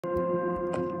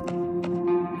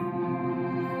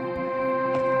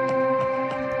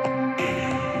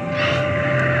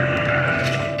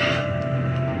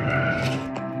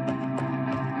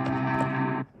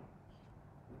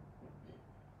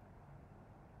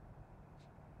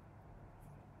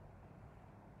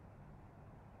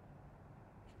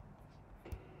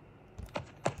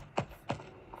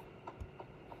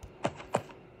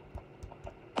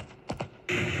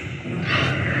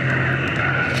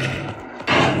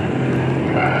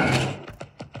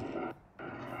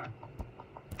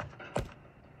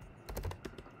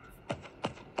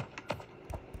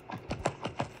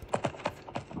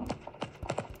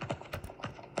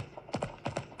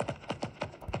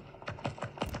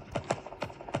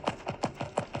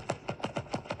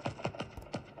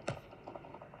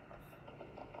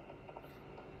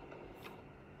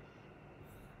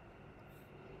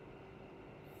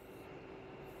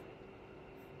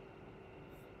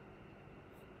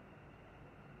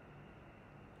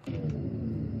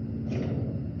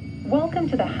Welcome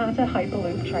to the Hatta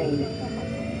Hyperloop train.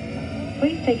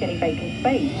 Please take any vacant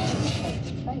space.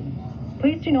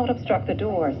 Please do not obstruct the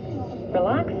doors.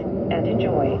 Relax and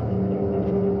enjoy.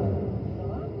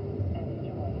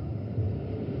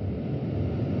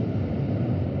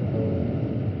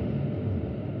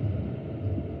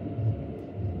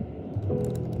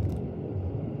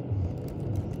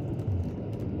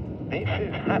 This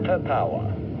is Hatta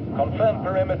Tower. Confirm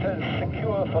perimeters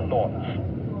secure for launch.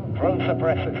 Drone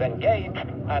suppressors engaged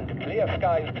and clear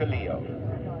skies to Leo.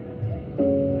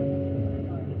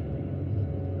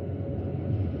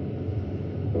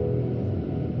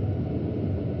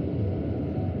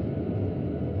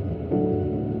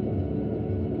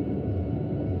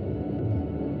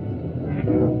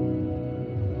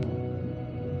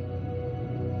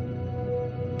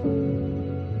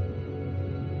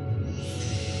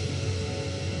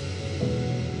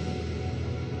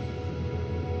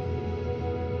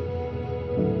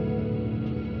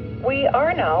 We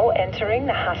are now entering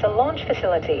the Hatta launch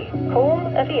facility,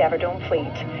 home of the Everdome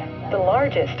fleet, the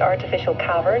largest artificial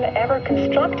cavern ever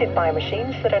constructed by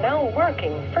machines that are now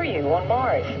working for you on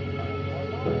Mars.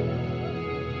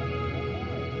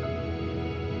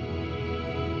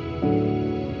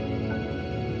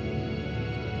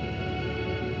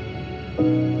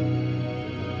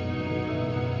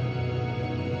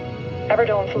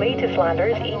 Everdome's latest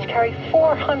landers each carry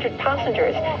 400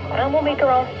 passengers and will make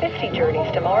around 50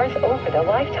 journeys to Mars over their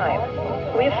lifetime.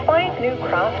 We have 5 new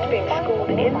craft being schooled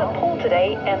in the pool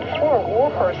today and 4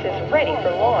 warhorses ready for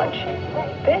launch.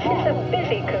 This is a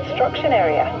busy construction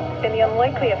area. In the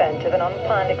unlikely event of an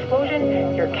unplanned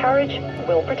explosion, your carriage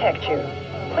will protect you.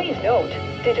 Please note,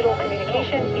 digital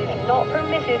communication is not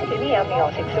permitted in the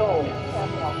amniotic zone.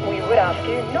 We would ask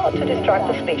you not to distract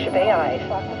the spaceship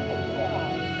AIs.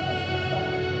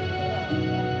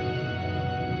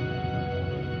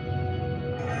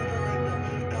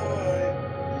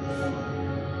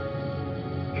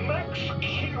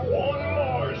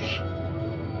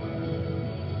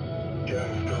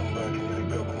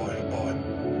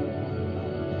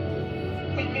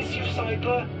 We miss you,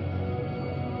 Cycler.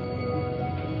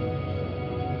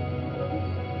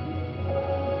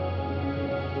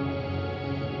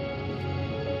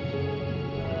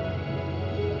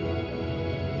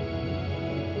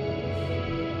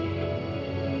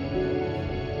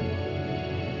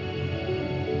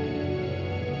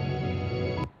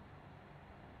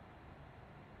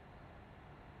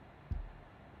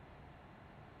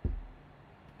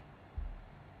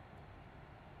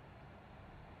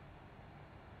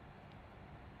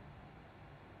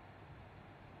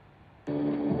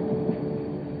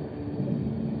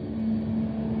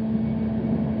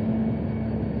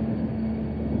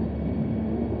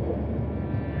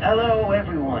 Hello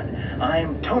everyone,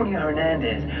 I'm Tony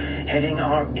Hernandez, heading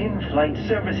our in-flight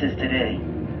services today.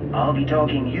 I'll be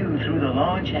talking you through the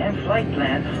launch and flight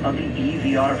plan of the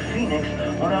EVR Phoenix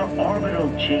on our orbital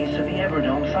chase of the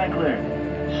Everdome Cycler.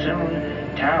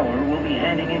 Soon, Tower will be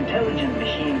handing intelligent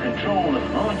machine control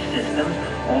of launch systems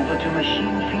over to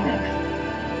Machine Phoenix.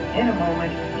 In a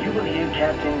moment, you will hear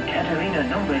Captain Katerina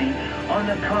Nomberi on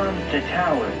the comms to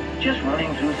Tower, just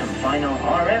running through some final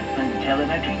RF and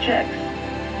telemetry checks.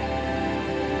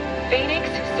 Phoenix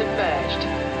submerged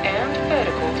and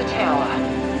vertical to tower.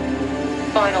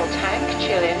 Final tank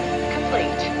chill-in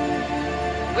complete.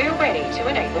 We're ready to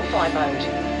enable flight mode.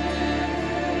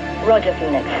 Roger,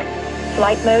 Phoenix.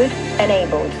 Flight mode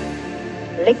enabled.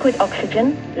 Liquid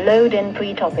oxygen load in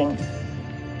pre-topping.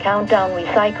 Countdown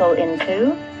recycle in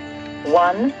 2,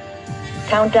 1.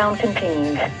 Countdown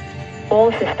continues.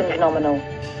 All systems nominal.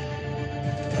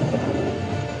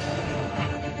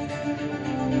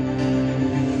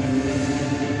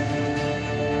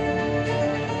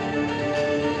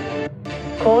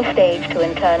 Core stage to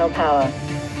internal power.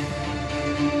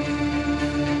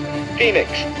 Phoenix,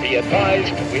 be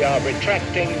advised we are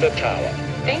retracting the tower.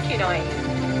 Thank you, 9.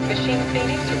 Machine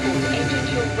Phoenix reports engine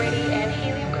fuel ready and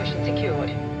helium cushion secured.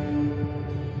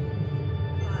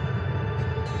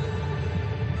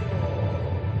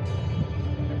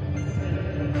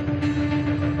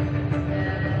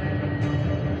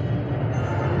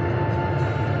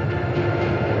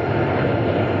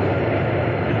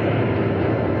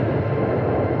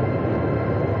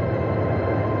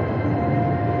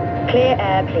 Clear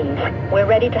air, please. We're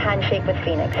ready to handshake with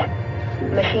Phoenix.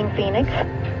 Machine Phoenix.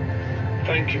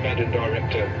 Thank you, Madam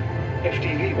Director.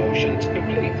 FTV motions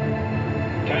complete.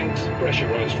 Tanks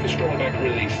pressurized for strong back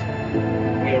release.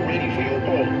 We are ready for your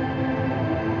poll.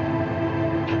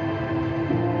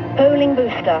 Polling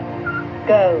booster.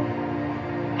 Go.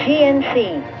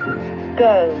 GNC.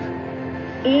 Go.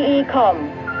 EECOM.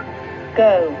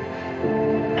 Go.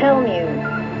 Helmu,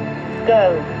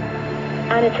 go.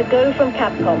 And it's a go from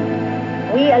Capcom.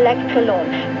 We elect to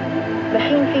launch.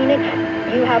 Machine Phoenix,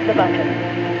 you have the button.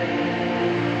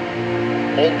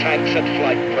 All tanks at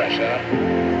flight pressure.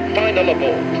 Final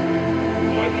abort.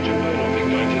 Hydrogen burn-off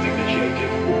igniters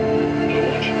initiated.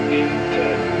 Launch in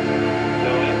 10,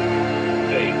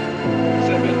 9, 8,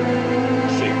 7,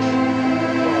 6,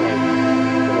 5,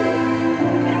 4,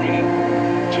 3,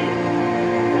 2,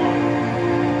 1.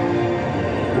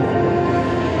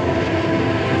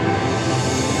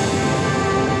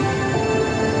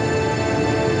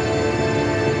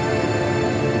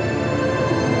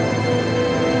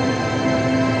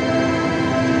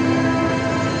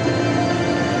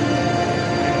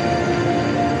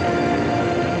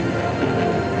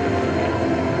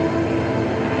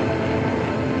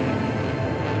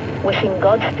 Wishing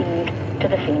Godspeed to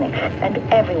the Phoenix and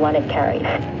everyone it carries.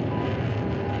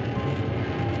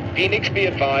 Phoenix, be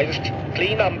advised,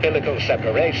 clean umbilical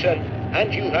separation,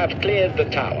 and you have cleared the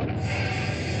tower.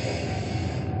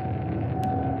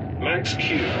 Max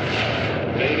Q.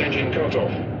 Main engine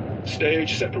cutoff.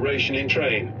 Stage separation in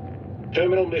train.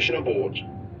 Terminal mission abort.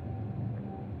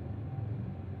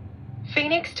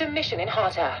 Phoenix to mission in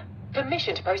Hata.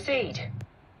 Permission to proceed.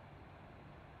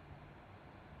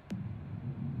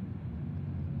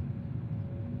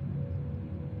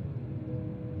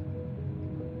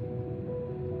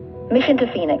 Mission to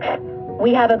Phoenix.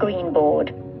 We have a green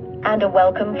board and a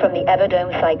welcome from the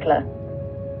Everdome Cycler.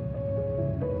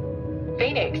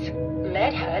 Phoenix,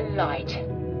 let her light.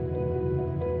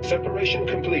 Separation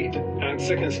complete and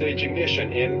second stage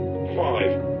ignition in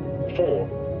 5,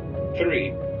 4,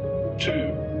 3, 2,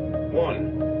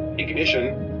 1.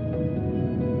 Ignition.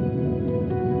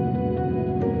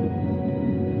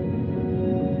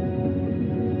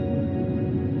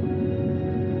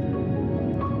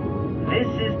 This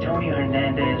is Tony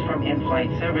Hernandez from In-Flight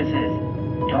Services.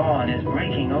 Dawn is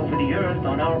breaking over the Earth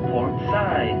on our port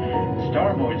side.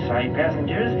 Starboard side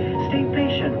passengers, stay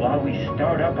patient while we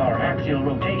start up our axial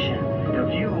rotation. The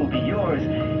view will be yours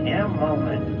in a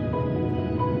moment.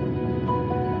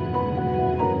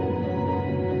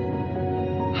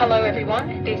 Hello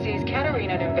everyone, this is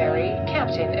Katerina Newberry,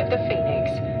 Captain of the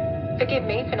Phoenix. Forgive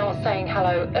me for not saying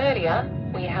hello earlier.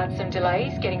 We had some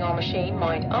delays getting our machine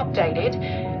mind updated,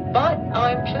 but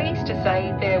I'm pleased to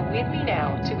say they're with me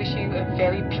now to wish you a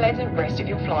very pleasant rest of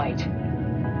your flight.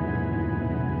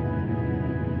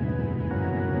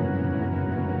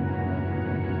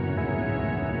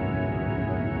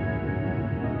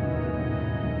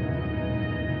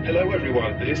 Hello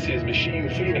everyone, this is Machine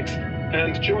Phoenix,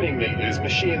 and joining me is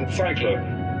Machine Cycler.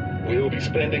 We'll be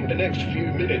spending the next few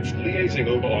minutes liaising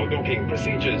over our docking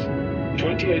procedures.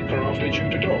 28 craft are due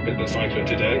to dock at the Cycler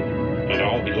today, and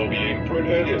I'll be lobbying for an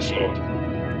earlier slot.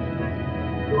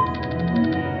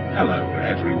 Hello,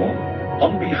 everyone.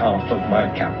 On behalf of my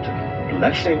captain,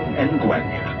 Blessing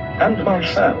Nguyen, and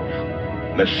myself,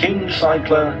 Machine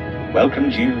Cycler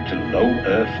welcomes you to low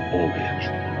Earth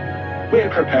orbit. We're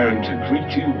preparing to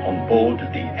greet you on board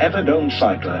the Everdome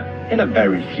Cycler in a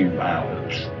very few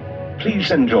hours.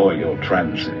 Please enjoy your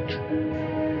transit.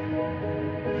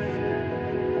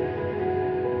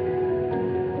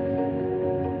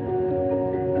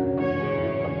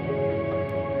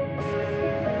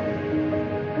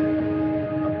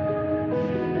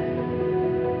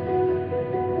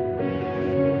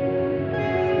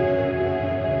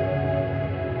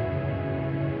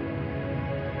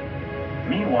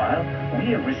 Meanwhile,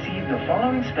 we have received the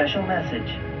following special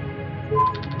message.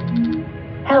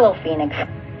 Hello, Phoenix.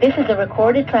 This is a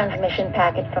recorded transmission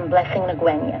packet from Blessing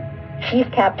Nguyen,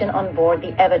 Chief Captain on board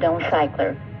the Everdome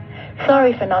Cycler.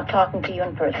 Sorry for not talking to you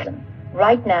in person.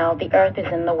 Right now, the Earth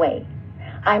is in the way.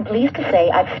 I'm pleased to say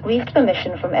I've squeezed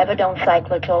permission from Everdome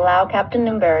Cycler to allow Captain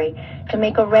Newberry to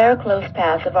make a rare close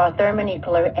pass of our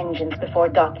thermonuclear engines before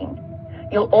docking.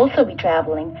 You'll also be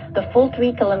traveling the full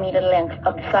 3-kilometer length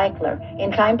of the Cycler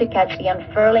in time to catch the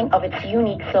unfurling of its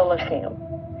unique solar sail.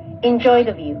 Enjoy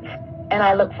the views, and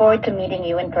I look forward to meeting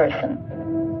you in person.